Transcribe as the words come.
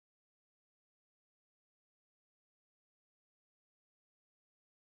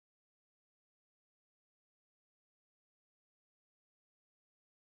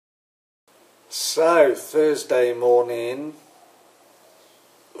So, Thursday morning,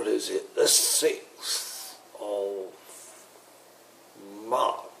 what is it, the 6th of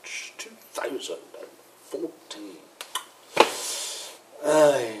March 2014.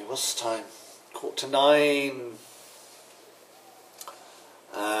 What's the time? 9:15.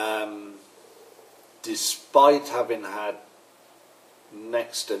 Despite having had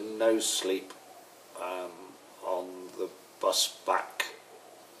next to no sleep on the bus back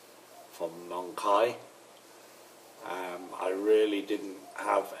from Nong Khai, I really didn't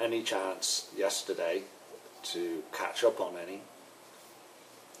have any chance yesterday to catch up on any.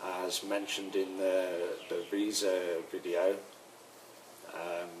 As mentioned in the visa video,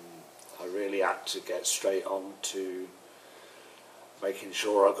 I really had to get straight on to making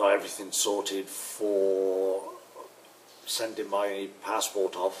sure I got everything sorted for sending my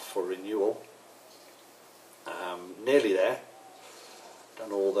passport off for renewal. Nearly there.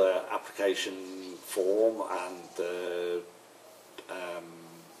 Done all the application form and the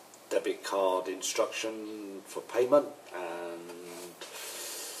debit card instruction for payment, and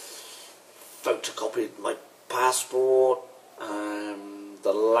photocopied my passport.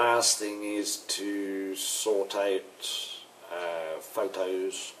 The last thing is to sort out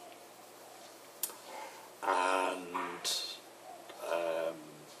photos and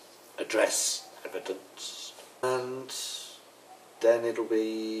address evidence, and then it'll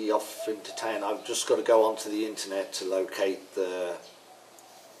be off into town. I've just got to go onto the internet to locate the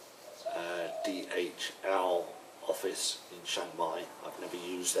DHL office in Chiang Mai. I've never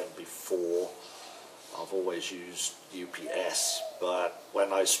used them before. I've always used UPS, but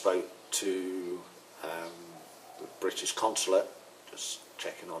when I spoke to the British consulate, just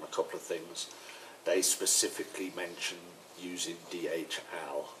checking on a couple of things, they specifically mentioned using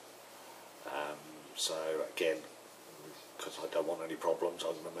DHL. So again, because I don't want any problems,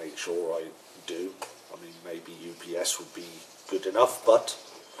 I'm going to make sure I do. I mean, maybe UPS would be good enough, but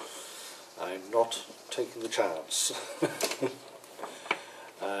I'm not taking the chance.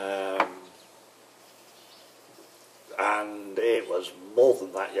 And it was more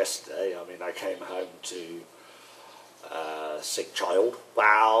than that yesterday. I mean, I came home to a sick child.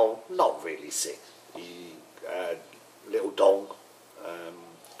 Well, not really sick. He, little Dong,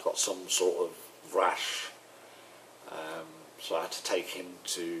 got some sort of rash. So I had to take him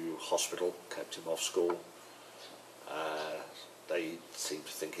to hospital, kept him off school. They seem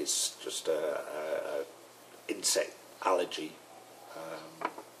to think it's just a insect allergy,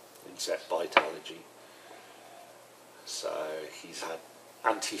 insect bite allergy. So he's had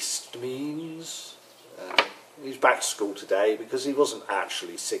antihistamines. He's back to school today because he wasn't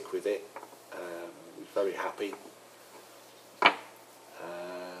actually sick with it. He's very happy.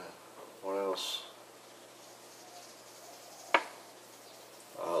 What else?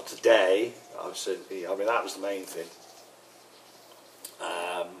 Today, I mean, that was the main thing.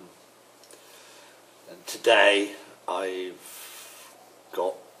 And today I've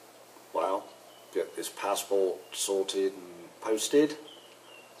got, well, get this passport sorted and posted.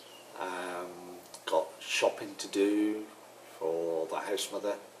 Got shopping to do for the house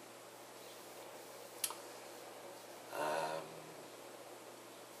mother.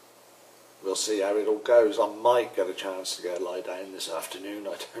 We'll see how it all goes. I might get a chance to go lie down this afternoon,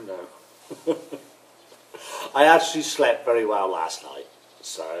 I don't know. I actually slept very well last night,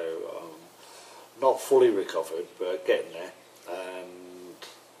 so not fully recovered, but getting there. And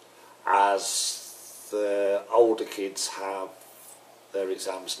as the older kids have their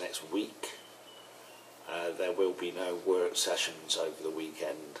exams next week, there will be no work sessions over the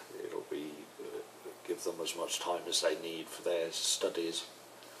weekend. It'll be give them as much time as they need for their studies.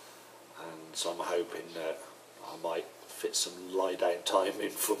 And so I'm hoping that I might fit some lie down time in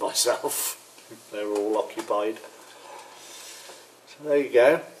for myself. They're all occupied. So there you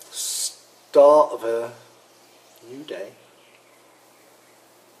go. Start of a new day.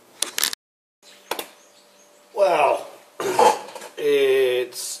 Well,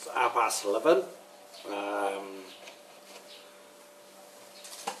 it's 11:30.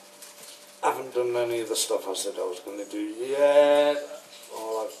 Haven't done any of the stuff I said I was going to do yet.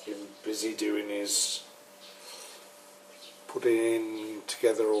 All I've been busy doing is putting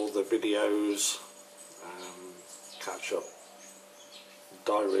together all the videos, catch up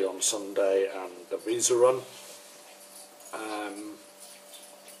diary on Sunday and the visa run.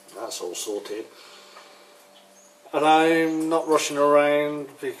 That's all sorted. And I'm not rushing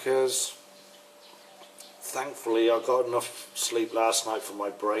around because thankfully I got enough sleep last night for my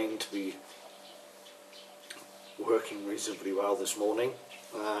brain to be working reasonably well this morning,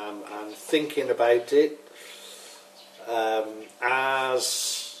 and thinking about it,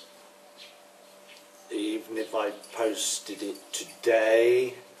 as even if I posted it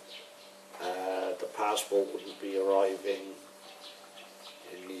today, the passport wouldn't be arriving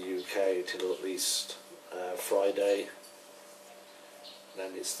in the UK till at least Friday.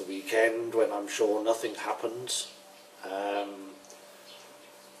 Then it's the weekend when I'm sure nothing happens.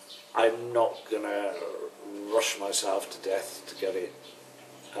 I'm not going to rush myself to death to get it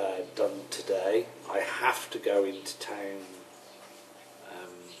done today. I have to go into town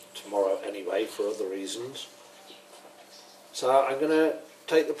tomorrow anyway for other reasons. So I'm going to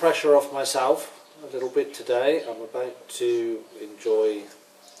take the pressure off myself a little bit today. I'm about to enjoy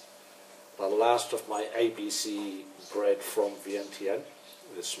the last of my ABC bread from Vientiane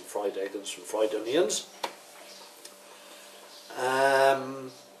with some fried egg and some fried onions.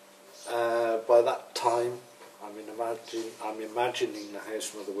 By that time I'm imagining the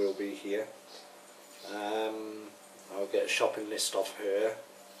house mother will be here. I'll get a shopping list off her,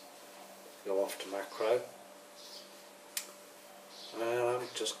 go off to Macro, and I'm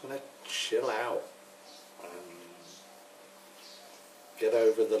just going to chill out and get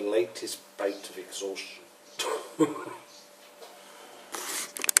over the latest bout of exhaustion.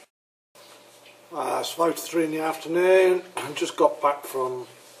 It's about 3 in the afternoon. I just got back from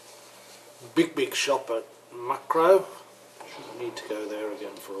big shop at Macro. Shouldn't need to go there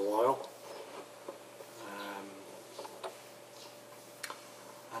again for a while.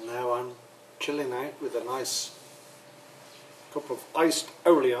 And now I'm chilling out with a nice cup of iced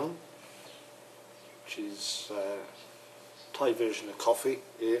Oleon, which is a Thai version of coffee.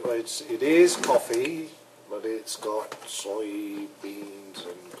 It is coffee, but it's got soybeans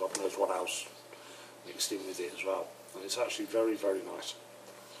and God knows what else mixed in with it as well. And it's actually very, very nice.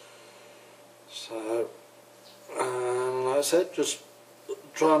 So, like I said, just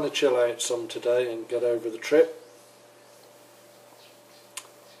trying to chill out some today and get over the trip.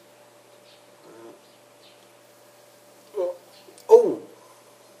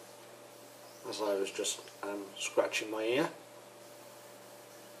 As I was just scratching my ear,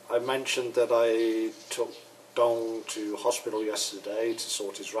 I mentioned that I took Dong to hospital yesterday to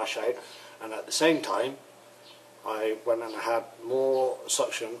sort his rash out, and at the same time I went and had more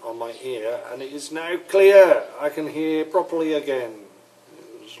suction on my ear, and it is now clear. I can hear properly again.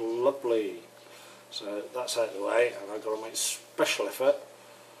 It was lovely. So that's out of the way, and I've got to make special effort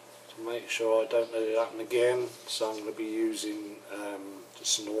to make sure I don't let it happen again. So I'm going to be using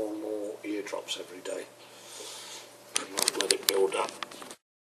just normal eardrops every day and not let it build up.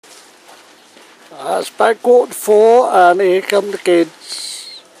 It's about 4:15 and here come the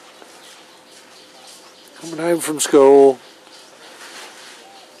kids coming home from school.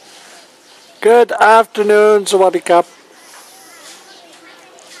 Good afternoon, Sawadee Cup.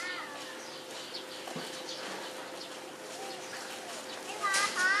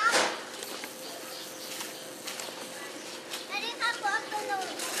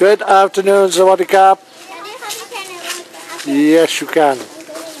 Good afternoon, Sawadee Cup. Yes, you can.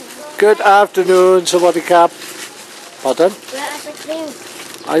 Good afternoon, Sawadee Cup. Pardon? Ice cream.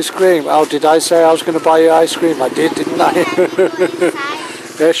 Ice cream. Oh, did I say I was going to buy you ice cream? I did, didn't I?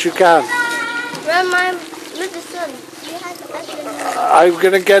 Yes, you can. I'm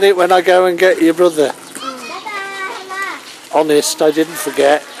going to get it when I go and get your brother. Honest, I didn't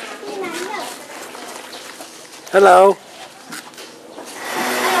forget. Hello.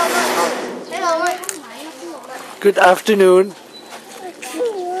 Good afternoon.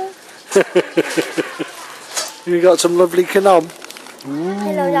 You got some lovely kanom.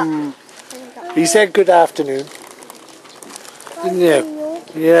 He said good afternoon. Didn't you?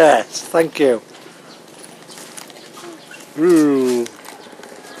 Yes, thank you. Ooh.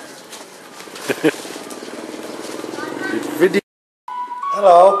 Video.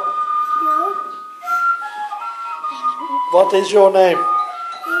 Hello. Hello. What is your name?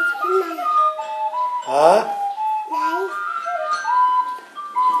 Huh?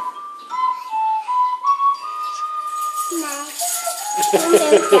 My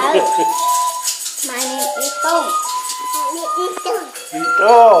name is Tom.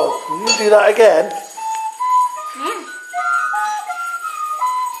 Oh, can you do that again?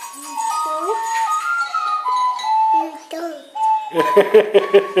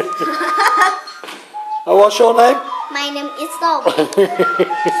 Oh, what's your name? My name is Tom.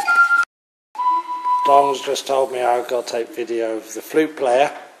 Dong's just told me I've got to take video of the flute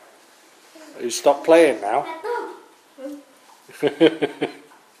player who stopped playing now.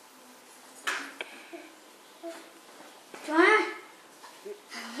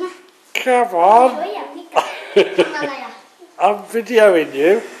 Come on. I'm videoing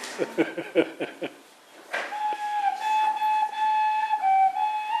you.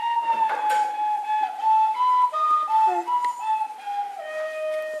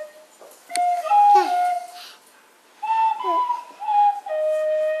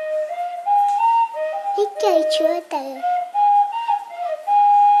 Chúa Tể.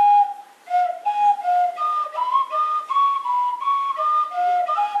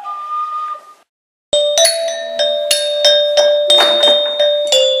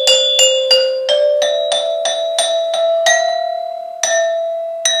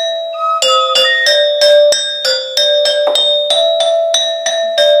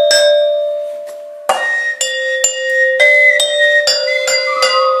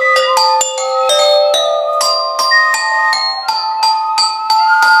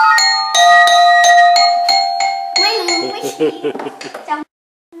 Trong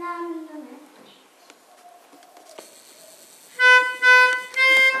Nam nữa nè.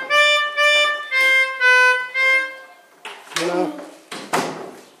 Hello.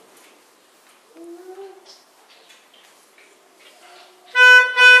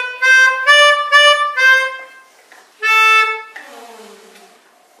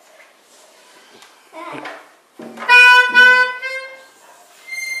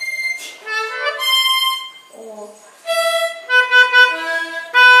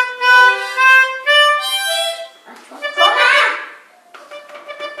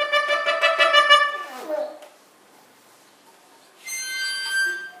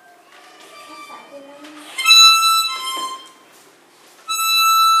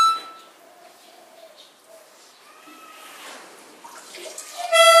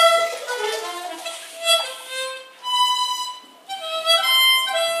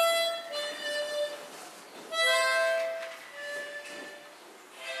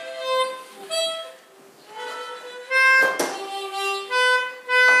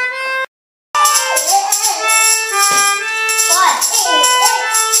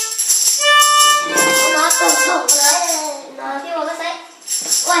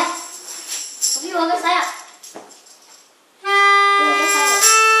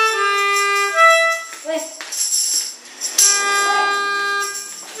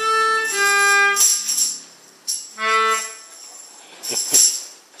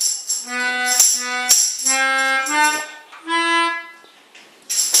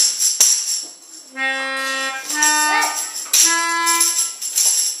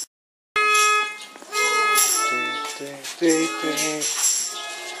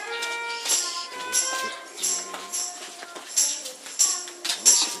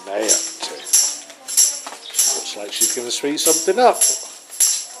 What's May up to? Looks like she's going to sweet something up.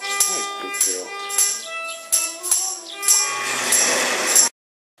 Oh, good girl.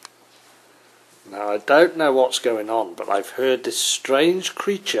 Now I don't know what's going on, but I've heard this strange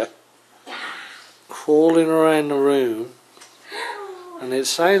creature crawling around the room, and it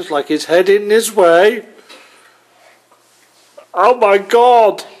sounds like it's heading this way. Oh my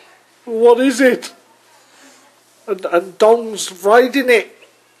God! What is it? And Dong's riding it.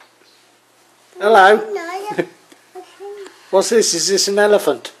 Hello. What's this? Is this an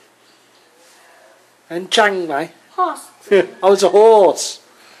elephant? And Chang Mai? Horse. Oh, it's a horse.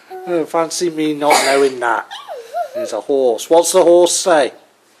 Oh, fancy me not knowing that. It's a horse. What's the horse say?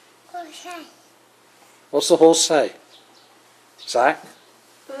 What's the horse say? Zach?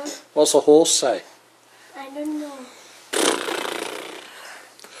 What's the horse say? I don't know.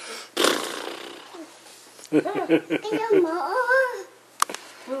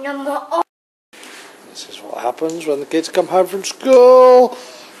 This is what happens when the kids come home from school.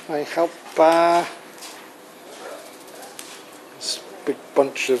 I help this big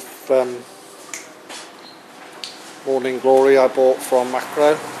bunch of Morning Glory I bought from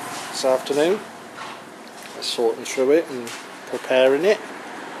Macro this afternoon. I'm sorting through it and preparing it.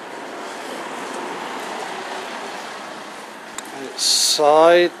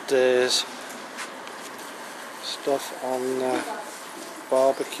 Outside there's stuff on the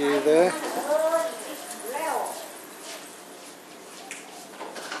barbecue there.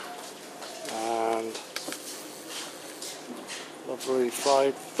 And lovely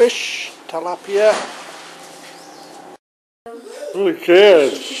fried fish, tilapia. Look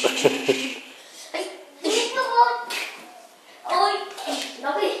at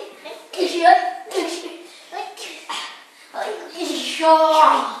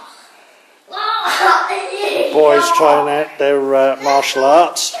the boys trying out their martial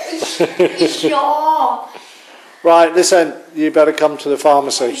arts. Right, listen, you better come to the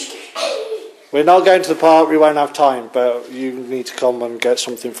pharmacy. We're not going to the park, we won't have time, but you need to come and get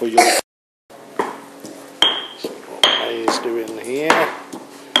something for you. See what May's doing here.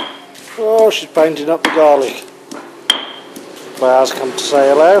 Oh, she's painting up the garlic. Claire's come to say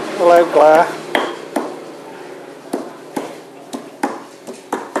hello. Hello, Claire.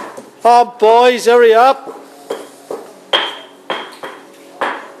 Oh, boys, hurry up.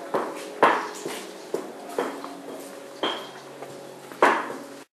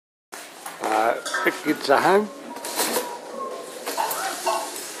 kids are home.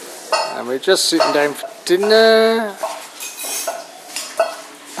 And we're just sitting down for dinner.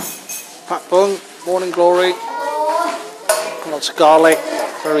 Pat bun, morning glory. Lots of garlic,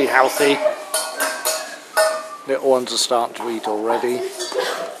 very healthy. Little ones are starting to eat already.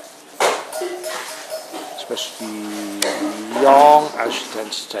 Especially young, as she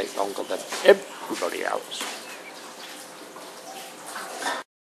tends to take longer than everybody else.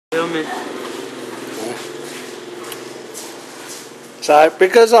 So,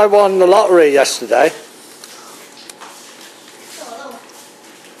 because I won the lottery yesterday,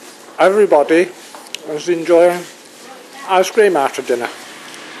 everybody was enjoying ice cream after dinner.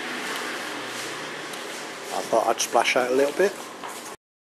 I thought I'd splash out a little bit.